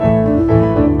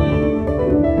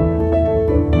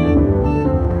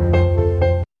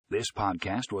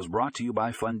podcast was brought to you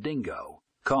by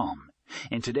Fundingo.com.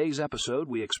 In today's episode,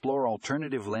 we explore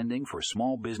alternative lending for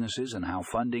small businesses and how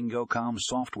Fundingo.com's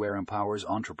software empowers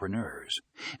entrepreneurs.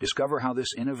 Discover how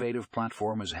this innovative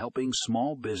platform is helping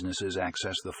small businesses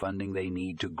access the funding they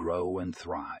need to grow and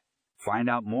thrive. Find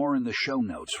out more in the show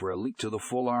notes for a link to the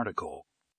full article.